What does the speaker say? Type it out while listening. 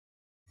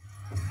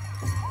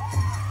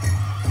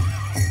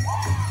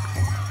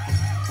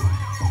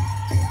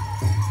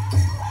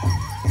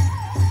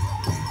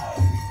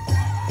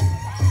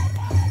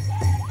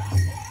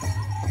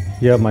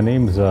Yeah, my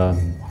name's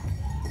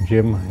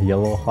Jim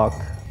Yellowhawk.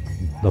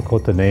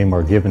 Lakota name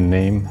or given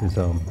name is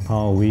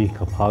Pauwi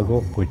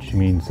Kapago, which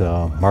means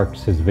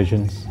marks his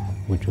visions,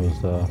 which was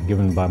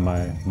given by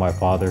my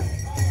father.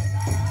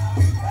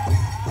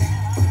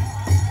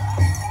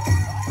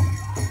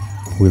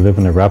 We live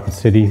in a Rapid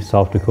City,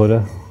 South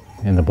Dakota,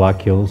 in the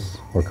Black Hills.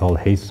 We're called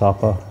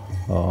Haysapa.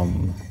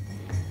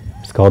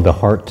 It's called the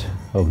heart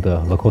of the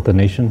Lakota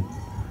Nation,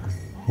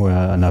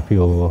 and I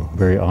feel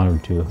very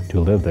honored to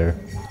live there.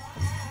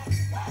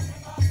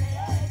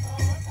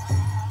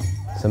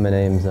 So my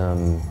name's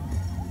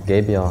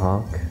Gabe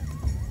Yellowhawk.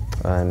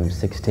 I'm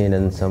 16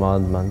 and some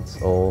odd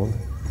months old,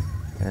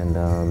 and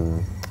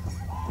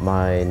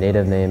my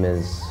native name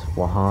is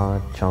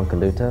Waha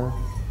Chonkaluta.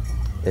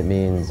 It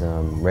means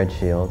red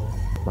shield.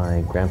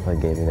 My grandpa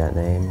gave me that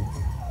name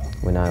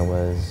when I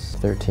was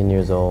 13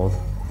 years old.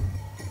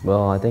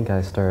 Well, I think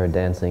I started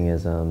dancing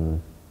as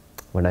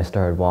when I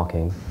started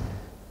walking,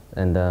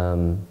 and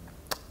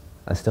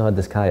I still had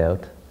this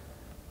coyote.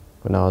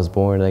 When I was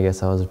born, I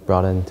guess I was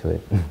brought into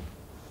it.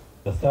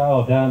 The style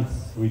of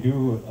dance we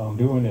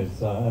doing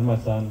is, and my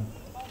son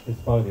is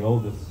probably the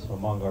oldest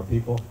among our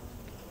people.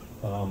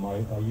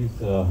 I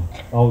use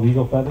all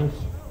eagle feathers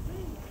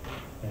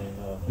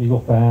and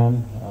eagle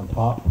fan on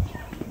top,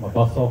 my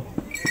bustle.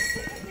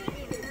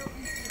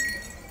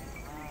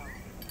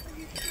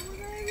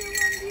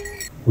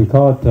 We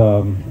call it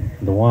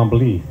the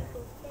Wambly.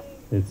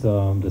 It's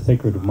the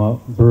sacred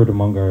bird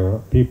among our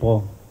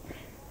people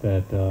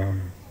that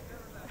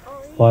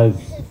flies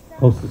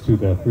closest to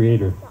the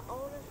Creator.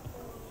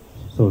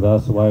 So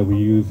that's why we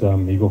use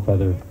eagle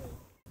feather.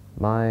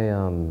 My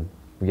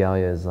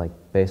regalia is like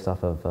based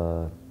off of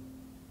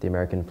the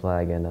American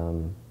flag,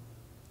 and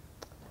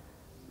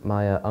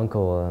my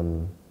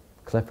uncle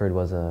Clifford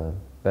was a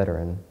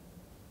veteran,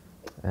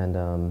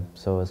 and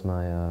so was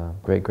my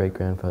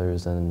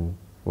great-great-grandfathers in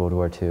World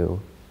War II.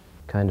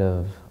 Kind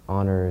of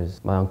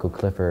honors my uncle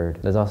Clifford.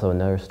 There's also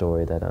another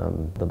story that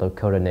the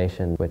Lakota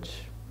Nation,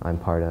 which I'm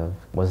part of,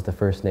 was the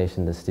first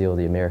nation to steal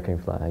the American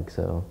flag,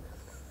 so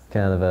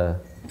kind of a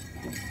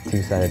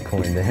two-sided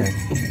coin there.